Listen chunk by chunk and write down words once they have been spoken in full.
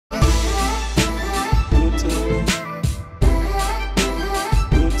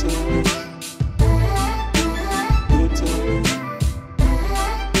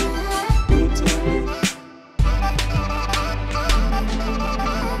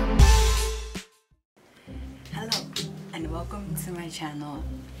welcome to my channel,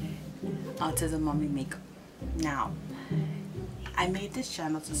 Autism Mami Makeup. Now, I made this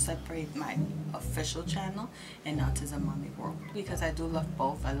channel to separate my official channel and Autism Mami World because I do love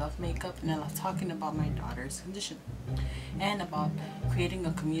both. I love makeup and I love talking about my daughter's condition and about creating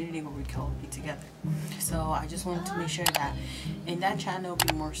a community where we can all be together. So I just wanted to make sure that in that channel will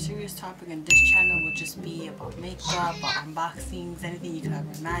be more serious topic, and this channel will just be about makeup, about unboxings, anything you could ever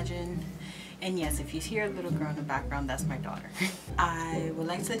imagine. And yes, if you hear a little girl in the background, that's my daughter. I would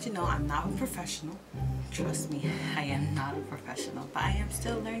like to let you know I'm not a professional. Trust me, I am not a professional, but I am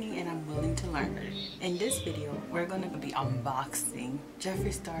still learning and I'm willing to learn. In this video, we're going to be unboxing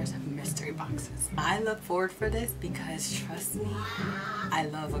Jeffree Star's mystery boxes. I look forward for this because trust me, I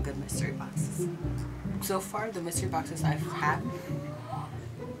love a good mystery boxes. So far, the mystery boxes I've had,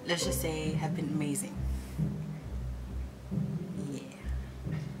 let's just say, have been amazing.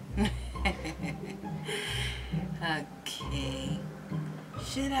 Yeah. Okay,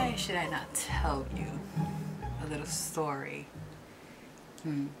 should I not tell you a little story?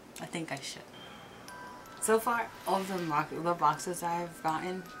 I think I should. So far, all the boxes I've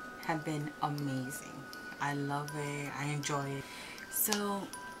gotten have been amazing. I love it, I enjoy it. So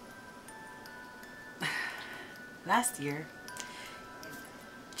last year,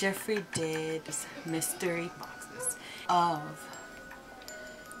 Jeffree did mystery boxes of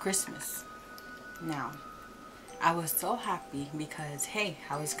Christmas. Now, I was so happy because, hey,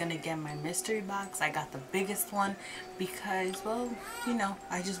 I was gonna get my mystery box. I got the biggest one because, well, you know,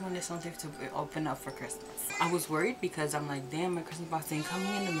 I just wanted something to open up for Christmas. I was worried because I'm like, damn, my Christmas box ain't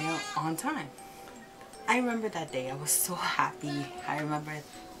coming in the mail on time. I remember that day. I was so happy. I remember,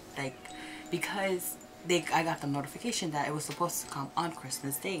 like, because I got the notification that it was supposed to come on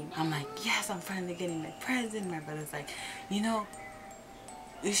Christmas Day. I'm like, yes, I'm finally getting my present. My brother's like, you know,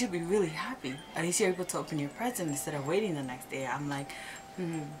 you should be really happy. At least you're able to open your present instead of waiting the next day. I'm like,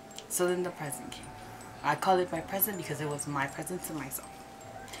 So then the present came. I call it my present because it was my present to myself.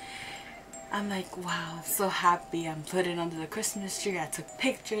 I'm like, wow, I'm so happy. I'm putting it under the Christmas tree. I took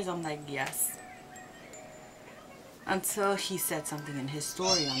pictures. I'm like, yes. Until he said something in his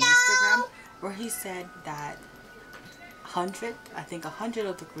story on Instagram where he said that 100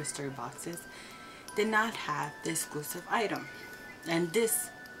 of the mystery boxes did not have the exclusive item. And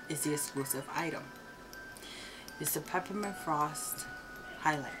this is the exclusive item. It's the Peppermint Frost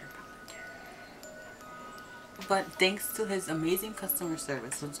highlighter palette. But thanks to his amazing customer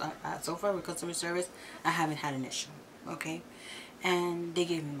service, so far with customer service, I haven't had an issue. Okay? And they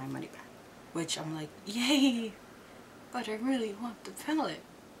gave me my money back. Which I'm like, yay! But I really want the palette.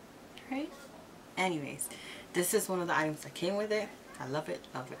 Right? Anyways, this is one of the items that came with it. I love it,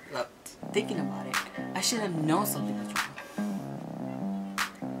 love it, love it. Thinking about it, I should have known something was wrong.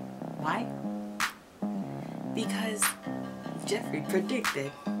 Why? Because Jeffree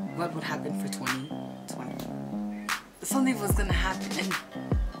predicted what would happen for 2020. Something was gonna happen, and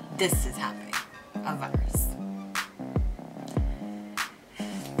this is happening. A virus.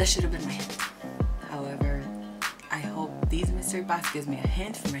 That should have been my hint. However, I hope these mystery boxes gives me a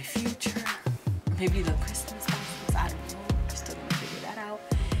hint for my future. Maybe the Christmas boxes, I don't know. I'm still gonna figure that out.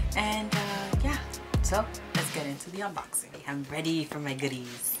 And yeah, so let's get into the unboxing. I'm ready for my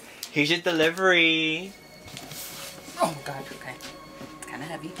goodies. Here's your delivery. Oh god, okay. It's kind of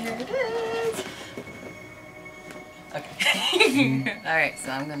heavy. Here it is. Okay. Alright,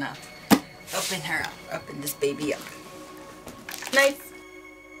 so I'm gonna open her up. Open this baby up. Nice.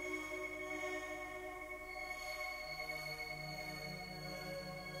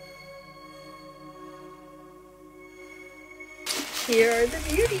 Here are the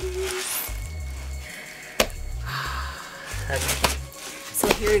beauties. So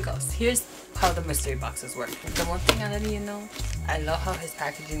here it goes. Here's how the mystery boxes work. The one thing I let you know, I love how his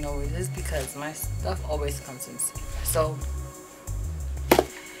packaging always is because my stuff always comes in safe. So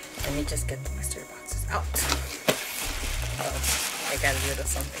let me just get the mystery boxes out. Oh, I got a little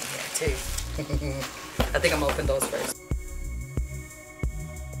something here too. I think I'm gonna open those first.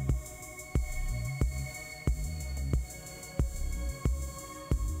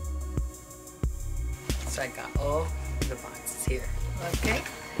 So I got all the boxes here. Okay,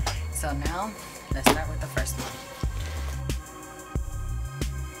 so now let's start with the first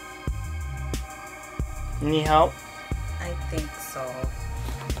one. Need help? I think so.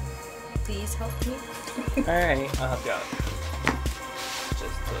 Please help me. Alright, I'll help you out.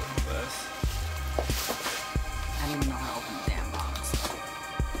 Just do this. I don't even know how to open the damn box.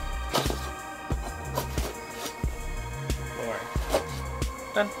 Don't worry.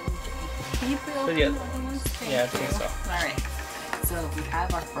 Done. Can you put open Yeah. the other ones? Yeah, I think so. Alright, so we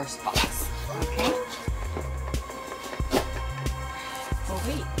have our first box. Okay. Oh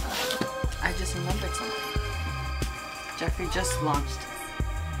wait, I just remembered something. Jeffree just launched it,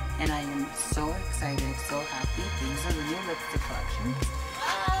 and I am so excited, so happy. These are the new lipstick collections,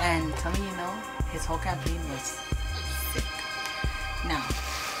 and telling you know, his whole campaign was sick. Now,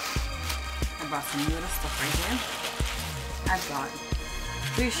 I brought some new little stuff right here. I brought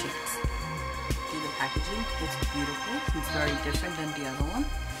 3 shades. See the packaging? It's beautiful. It's very different than the other one.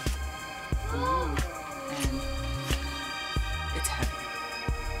 Ooh, and it's heavy.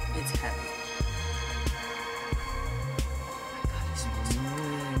 It's heavy. Oh my god, it smells so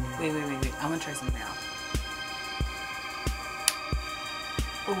good. Wait. I'm gonna try something out.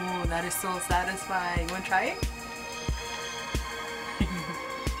 Oh, that is so satisfying. You wanna try it?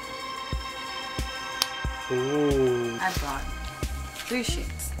 Ooh. I brought 3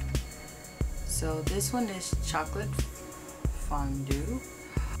 shades. So this one is chocolate fondue.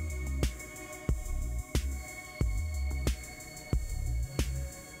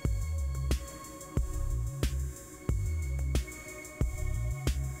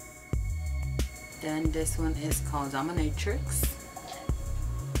 Then this one is called Dominatrix.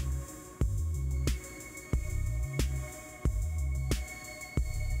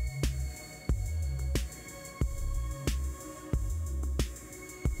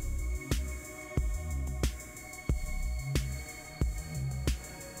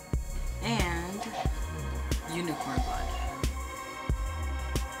 And Unicorn Blood.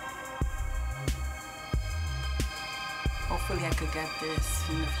 Hopefully I could get this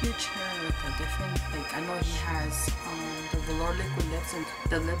in the future with a different, like I know he has the Velour liquid lips and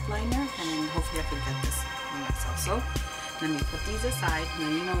the lip liner, and hopefully I could get this for myself. So let me put these aside,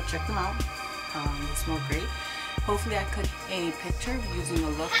 and then check them out. They smell great. Hopefully I could a picture using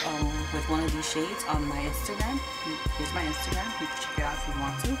a look with one of these shades on my Instagram. Here's my Instagram. You can check it out if you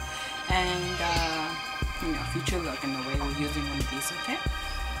want to. And future look in the way we're using one of these. Okay.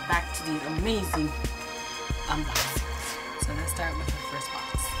 Back to these amazing unboxings. So let's start with the first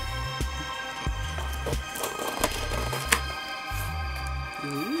box.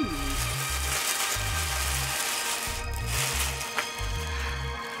 Ooh.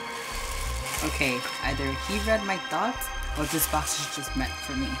 Okay, either he read my thoughts or this box is just meant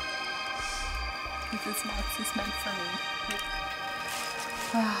for me. This box is meant for me.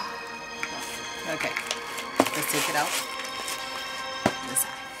 Okay, let's take it out. This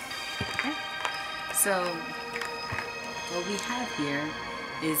side. Okay. So what we have here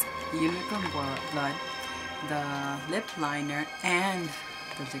is Unicorn Blood, the lip liner, and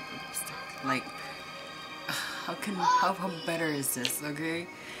the liquid lipstick. Like, how better is this? Okay,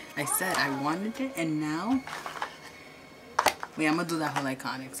 I said I wanted it, and now, wait, I'm gonna do that whole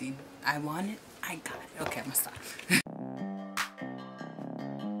iconic scene. I want it, I got it. Okay, I'm gonna stop.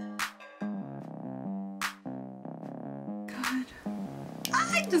 God,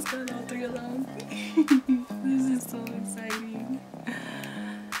 I just got all 3 of them. This is so exciting.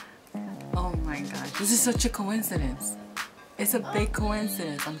 Oh my gosh, this is such a coincidence. It's a big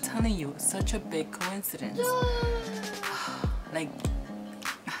coincidence. I'm telling you, it's such a big coincidence. Like,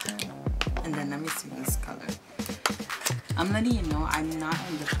 and then let me see this color. I'm letting you know I'm not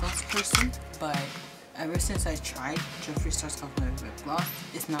a lip gloss person, but ever since I tried Jeffree Star's Compliment lip gloss,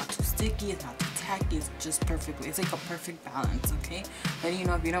 it's not too sticky, it's not too tacky, it's just perfectly. It's like a perfect balance, okay? But if you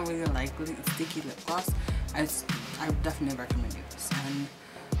don't really like really sticky lip gloss, I definitely recommend you this. And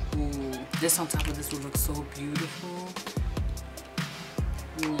ooh, this on top of this will look so beautiful.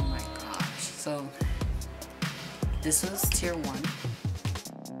 Oh my gosh. So this was tier 1.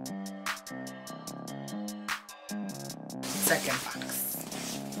 Second box.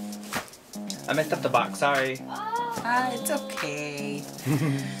 I messed up the box, sorry. It's okay.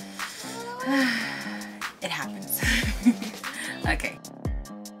 It happens. Okay.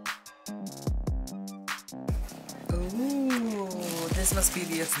 Ooh, this must be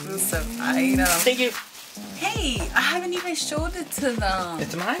the exclusive item. Thank you. Hey, I haven't even showed it to them.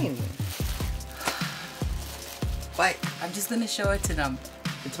 It's mine. What? I'm just gonna show it to them.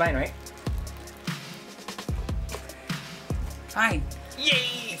 It's mine, right? Fine.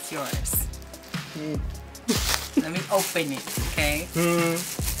 Yay! It's yours. Let me open it, okay?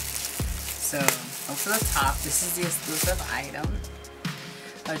 So, up to the top, this is the exclusive item.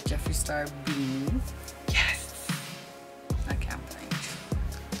 A Jeffree Star beanie. Yes! I can't blame.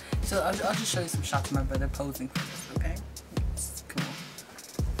 So, I'll just show you some shots of my brother posing for this, okay? It's cool.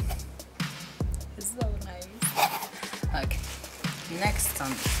 It's so nice. Okay. Next on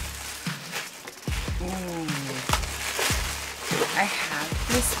this. Ooh. I have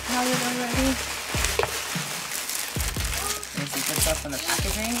this palette already. As you can tell from the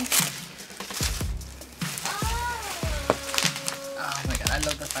packaging. Oh my god. I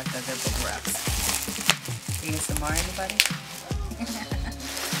love the fact that they're bubble wraps. ASMR, anybody?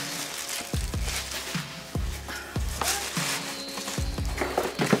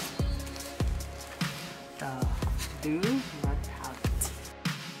 The Blue Mud Palette.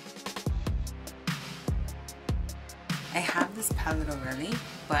 I have this palette already,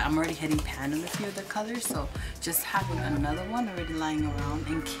 but I'm already hitting pan on a few of the colors, so just having another one already lying around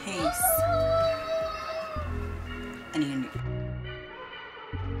in case I need a new.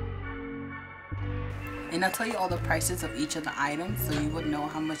 And I'll tell you all the prices of each of the items so you would know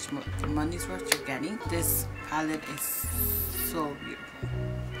how much money's worth you're getting. This palette is so beautiful.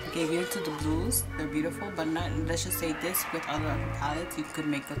 Okay, if you're into the blues, they're beautiful, but not, let's just say this with other palettes, you could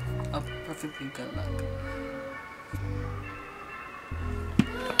make a perfectly good look.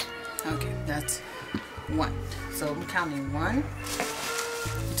 Okay, that's one. So I'm counting one.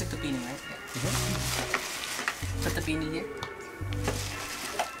 You took the beanie, right? Put the beanie here.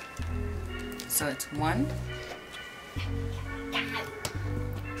 So it's 1,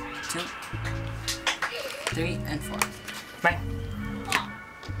 2, 3, and 4. Bye.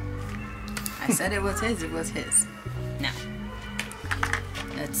 I said it was his, it was his. Now,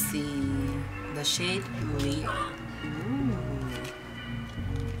 let's see the shade Leo. Ooh.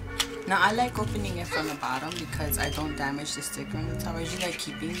 Now I like opening it from the bottom because I don't damage the sticker on the top. I usually like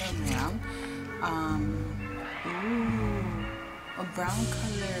keeping them around. Ooh, a brown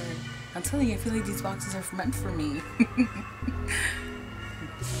color. I'm telling you, I feel like these boxes are meant for me.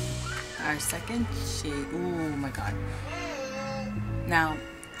 Our second shade. Oh my god. Now,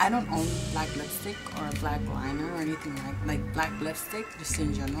 I don't own black lipstick or a black liner or anything like black lipstick, just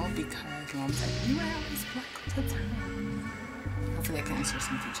in general, because mom's like, you wear always black all the time. Hopefully I can insert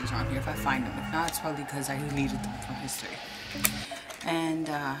some features on here if I find them. If not, it's probably because I deleted them from history. And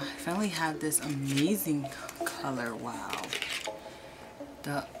I finally have this amazing color. Wow.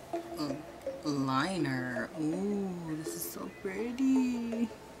 The liner. Ooh, this is so pretty.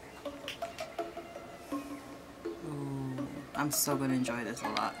 Ooh, I'm so gonna enjoy this a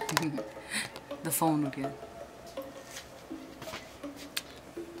lot. The phone will get.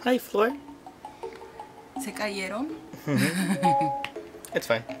 Hi, Floor. ¿Se cayeron? It's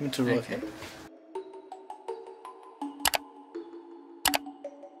fine. It's a okay.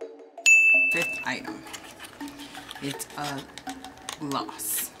 Fifth item. It's a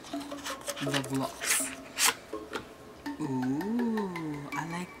gloss. The gloss. Ooh, I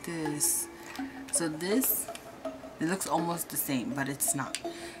like this. So this, it looks almost the same, but it's not.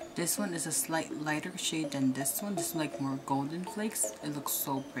 This one is a slight lighter shade than this one. This is like more golden flakes. It looks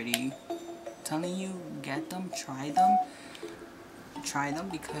so pretty. I'm telling you, get them, try them. Try them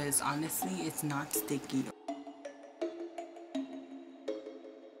because honestly, it's not sticky.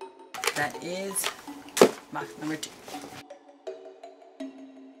 That is box number 2.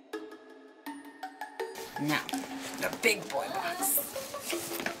 Now, the big boy box.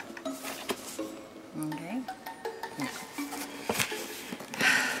 Okay. Now,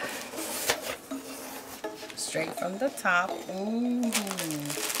 straight from the top. Ooh,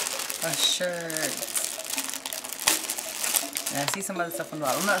 a shirt. And I see some other stuff on the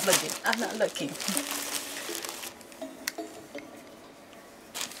bottom. I'm not looking. I'm not looking.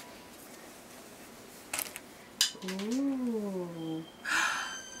 Ooh.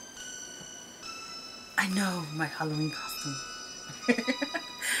 I know, my Halloween costume.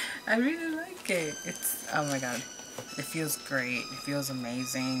 I really like it. It's, oh my god. It feels great. It feels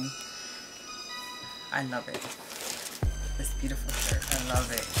amazing. I love it. This beautiful shirt. I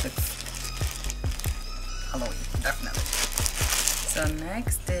love it. It's Halloween, definitely. So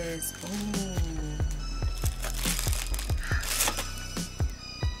next is, ooh.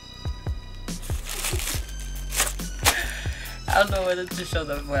 I don't know whether to show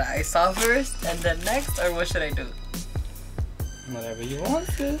them what I saw first and then next, or what should I do? Whatever you want,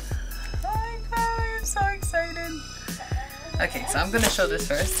 sis. Oh my god, I'm so excited. Okay, so I'm gonna show this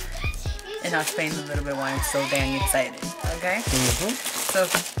first, and I'll explain a little bit why I'm so dang excited. Okay? So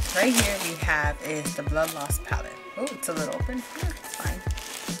right here we have is the Blood Loss palette. Oh, it's a little open. Yeah, it's fine.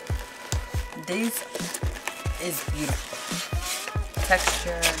 This is beautiful.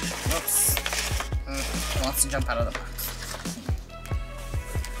 Texture. Whoops. It wants to jump out of the box.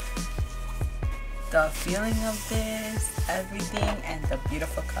 The feeling of this, everything, and the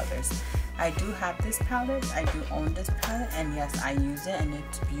beautiful colors. I do have this palette. I do own this palette, and yes, I use it, and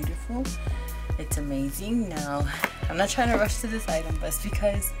it's beautiful. It's amazing. Now, I'm not trying to rush to this item, but it's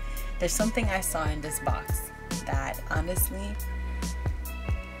because there's something I saw in this box that honestly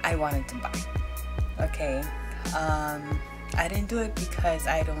I wanted to buy. Okay, I didn't do it because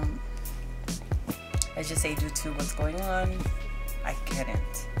I don't, let's just say due to what's going on I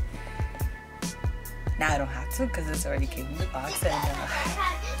couldn't. Now I don't have to because it's already came in the box, and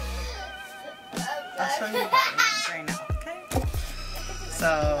I'll show you the bottom right now, okay?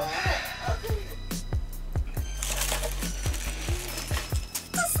 So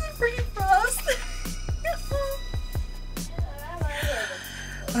this is pretty frost.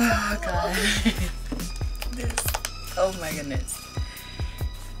 Oh god. This, oh my goodness.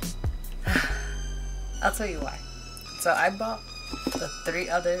 I'll tell you why. So I bought the 3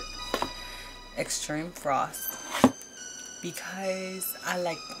 other Extreme Frost because I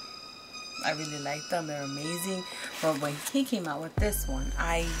like them. I really like them. They're amazing. But when he came out with this one,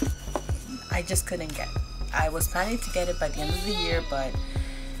 I just couldn't get it. I was planning to get it by the end of the year, but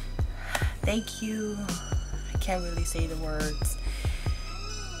thank you. I can't really say the words.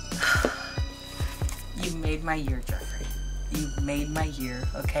 You made my year, Jeffree. You made my year,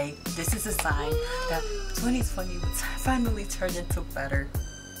 okay? This is a sign that 2020 would finally turn into better,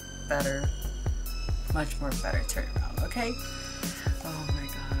 much more better turnaround, okay? Oh my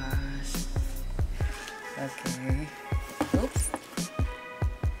gosh. Okay. Oops.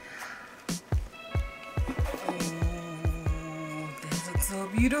 Oh, this looks so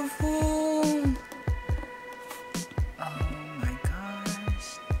beautiful.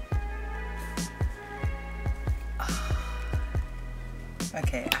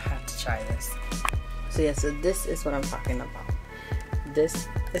 Okay, I have to try this. So yeah, so this is what I'm talking about. This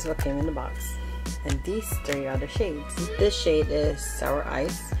is what came in the box. And these 3 are the shades. This shade is Sour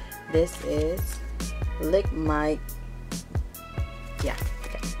Ice. This is Lick My... Yeah,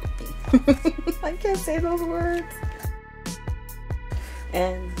 okay. I can't say those words.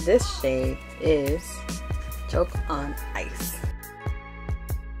 And this shade is Choke on Ice.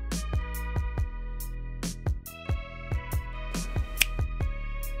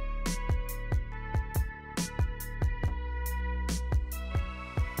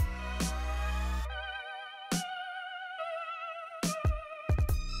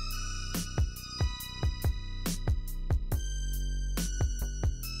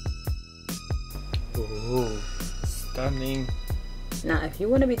 Ooh, stunning. Now, if you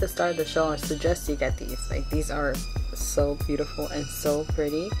want to be the star of the show, I suggest you get these. Like, these are so beautiful and so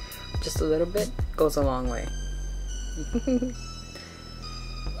pretty. Just a little bit goes a long way.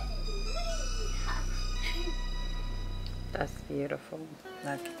 That's beautiful.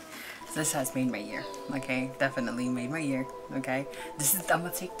 Look, this has made my year. Okay, definitely made my year. Okay, this is. I'm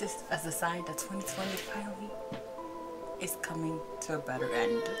gonna take this as a sign that 2020 finally is coming to a better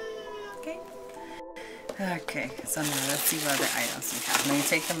end. Okay. Okay, so now let's see what other items we have. Let me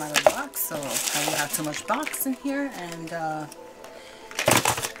take them out of the box, so I will have too much box in here, and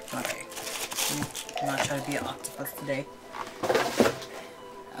okay, I'm not trying to be an octopus today.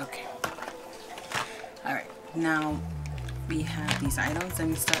 Okay, alright, now we have these items. Let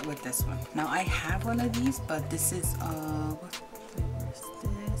me start with this one. Now I have one of these, but this is, what flavor is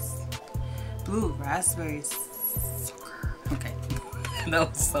this? Blue raspberry sugar. Okay, that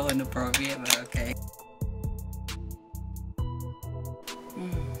was so inappropriate, but okay.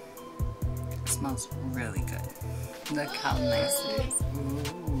 Smells really good. Look how nice it is.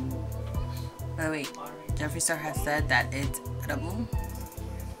 Ooh. By the way, Jeffree Star has said that it's edible,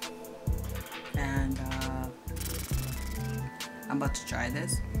 and I'm about to try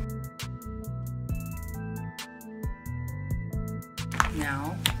this.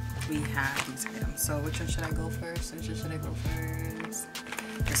 Now we have these items. So which one should I go first? Which one should I go first?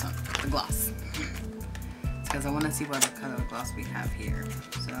 This one, the gloss. Because I want to see what kind of gloss we have here.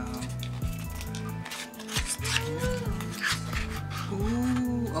 So.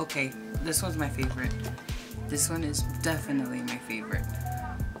 Ooh, okay, this one's my favorite. This one is definitely my favorite.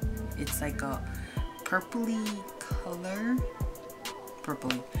 It's like a purpley color.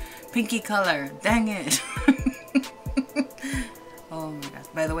 Pinky color. Dang it. Oh my gosh.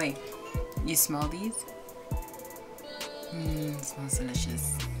 By the way, you smell these? It smells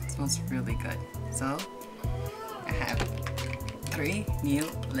delicious. It smells really good. So, I have 3 new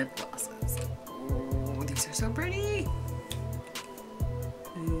lip glosses. Oh, these are so pretty.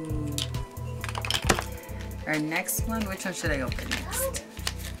 Our next one, which one should I open next?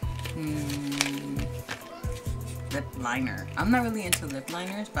 Lip liner. I'm not really into lip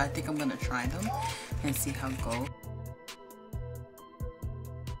liners, but I think I'm gonna try them and see how it goes.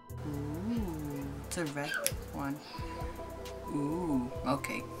 Ooh, it's a red one. Ooh,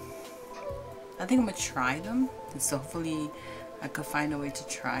 okay. I think I'm gonna try them, and so hopefully I could find a way to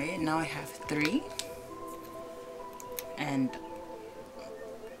try it. Now I have 3, and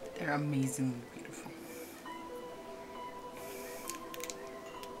they're amazingly beautiful.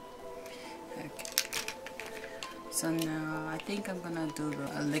 Okay. So now I think I'm gonna do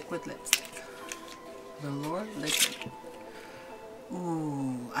a liquid lipstick. The Lord Liquid.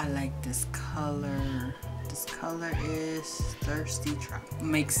 Ooh, I like this color. This color is Thirsty Trap.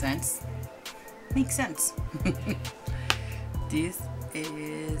 Makes sense. Makes sense. This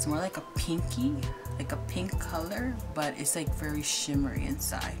is more like a pinky, like a pink color, but it's like very shimmery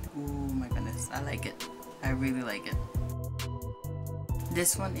inside. Oh my goodness, I like it. I really like it.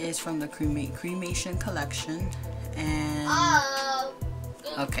 This one is from the Cremation collection, and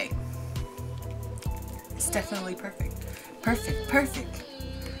okay, it's definitely perfect. Perfect, perfect.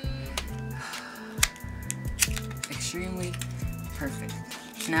 Extremely perfect.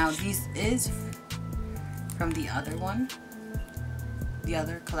 Now this is from the other one, the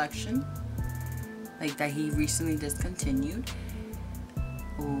other collection, like that he recently discontinued.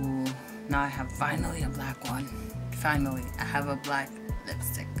 Ooh, now I have finally a black one. Finally, I have a black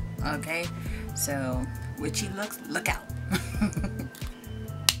lipstick. Okay, so witchy looks, look out. Oh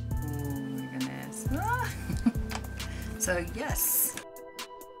my goodness. So yes.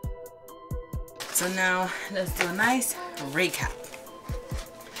 So now let's do a nice recap.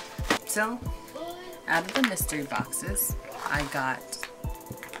 So out of the mystery boxes, I got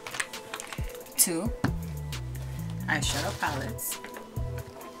 2 eyeshadow palettes.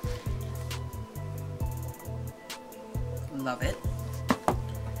 Love it.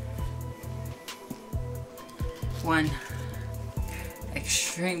 1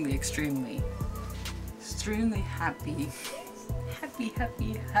 extremely happy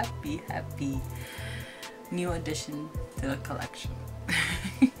new addition to the collection.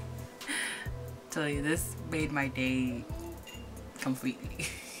 Tell you, this made my day completely,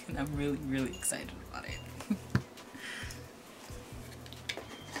 and I'm really excited about it.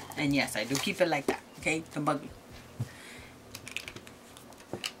 And yes, I do keep it like that, okay? Don't bug me.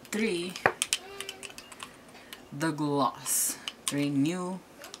 3, the gloss. 3 new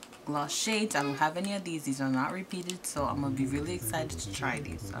gloss shades. I don't have any of these. These are not repeated, so I'm gonna be really excited to try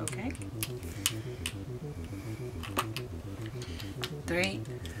these, okay? 3,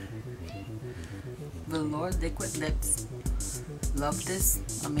 Velour Liquid Lips. Love this.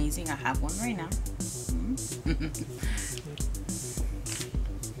 Amazing. I have one right now.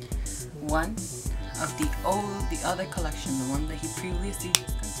 1 of the other collection, the one that he previously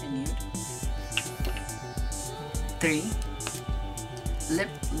discontinued. 3 lip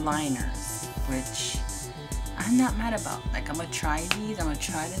liners, which I'm not mad about. Like, I'm gonna try these. I'm gonna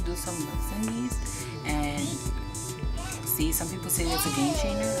try to do some lips in these and see. Some people say it's a game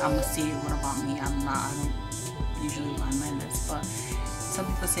changer. I'm gonna see what about me. I don't usually line my lips, but some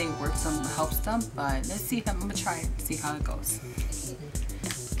people say it works, some helps them. But let's see. I'm gonna try it, see how it goes.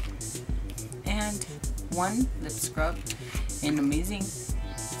 And 1 lip scrub, an amazing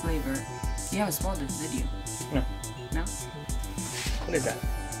flavor. You haven't smelled this, did you? No. No? What is that?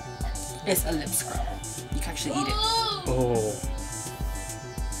 It's a lip scrub. You can actually eat it. Oh,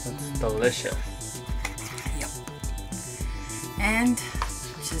 that's delicious. Yep. And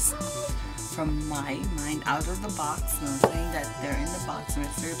just from my mind, out of the box. I'm not saying that they're in the box,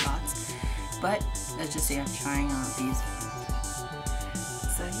 mystery box, but let's just say I'm trying out these.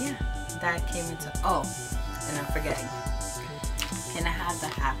 So yeah, that came into, oh, and I'm forgetting. Can I have the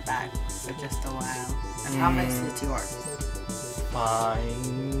half bag for just a while? And how much is it yours?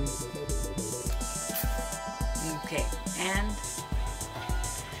 Fine. Okay, and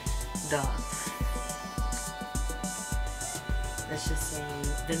done. Let's just say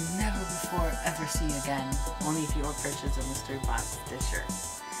the never before ever see again. Only if you will purchase a mystery box this shirt,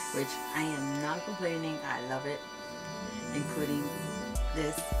 which I am not complaining. I love it, including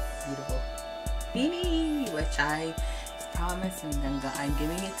this beautiful beanie, which I promised, and then I'm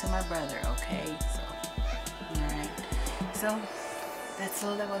giving it to my brother. Okay, so alright, so that's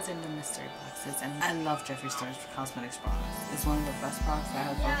all that was in the mystery boxes. And I love Jeffree Star's cosmetics products. It's one of the best products I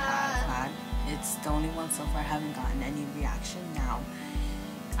have ever had. It's the only one so far I haven't gotten any reaction. Now,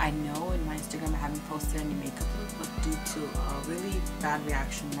 I know in my Instagram I haven't posted any makeup look, but due to a really bad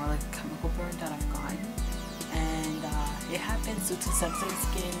reaction, more like a chemical burn that I've gotten, and it happens due to sensitive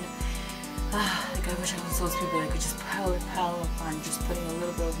skin. Like, I wish I was those people that could just pile upon just putting a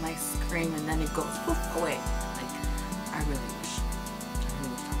little bit of nice cream and then it goes poof away. Like, I really wish.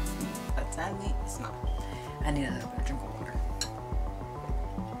 But sadly, it's not. I need a little bit of drink of water.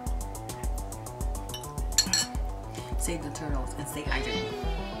 Save the turtles and stay hydrated.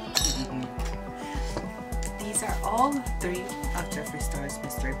 These are all 3 of Jeffree Star's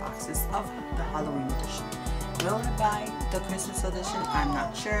mystery boxes of the Halloween edition. Will I buy the Christmas edition? I'm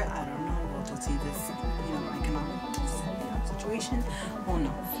not sure. I don't know. We'll just see this, economic situation, who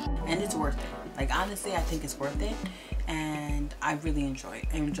knows? And it's worth it. Like, honestly, I think it's worth it, and I really enjoy it.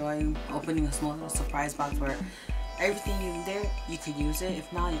 I enjoy opening a small little surprise box where everything in there, you could use it.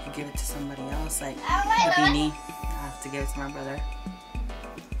 If not, you could give it to somebody else. Like the beanie, I have to give it to my brother.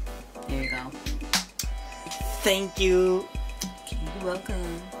 Here you go. Thank you. You're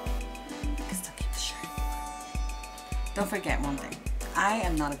welcome. I can still keep the shirt. Don't forget one thing. I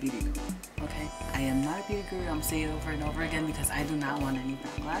am not a beauty guru. Okay? I am not a beauty guru. I'm saying it over and over again because I do not want any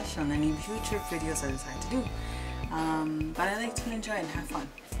backlash on any future videos I decide to do. But I like to enjoy and have fun.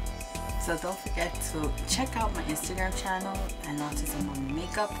 So don't forget to check out my Instagram channel and Autism Mami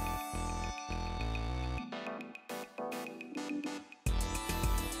Makeup.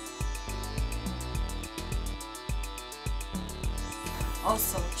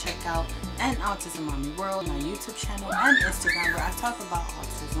 Also check out an Autism Mami World, my YouTube channel and Instagram, where I talk about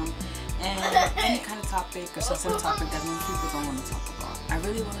autism and any kind of topic or sensitive topic that many people don't want to talk about. I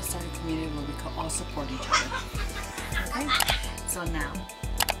really want to start a community where we can all support each other. Okay? So now,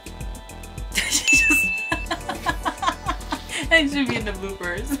 I should be in the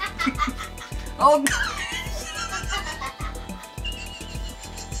bloopers. Oh god.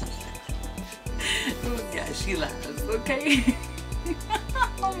 Oh yeah, she laughs, okay?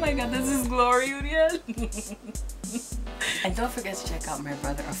 Oh my god, this is glorious. And don't forget to check out my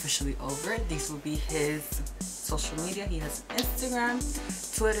brother Officially Over It. These will be his social media. He has Instagram,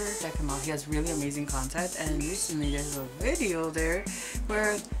 Twitter. Check him out. He has really amazing content. And recently there's a video there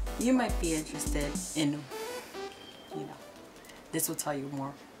where you might be interested in, you know, this will tell you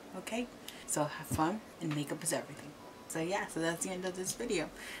more. Okay? So have fun, and makeup is everything. So yeah, so that's the end of this video.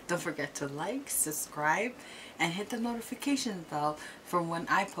 Don't forget to like, subscribe, and hit the notification bell for when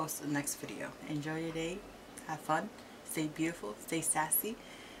I post the next video. Enjoy your day. Have fun. Stay beautiful. Stay sassy.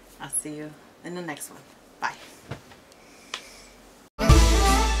 I'll see you in the next one. Bye.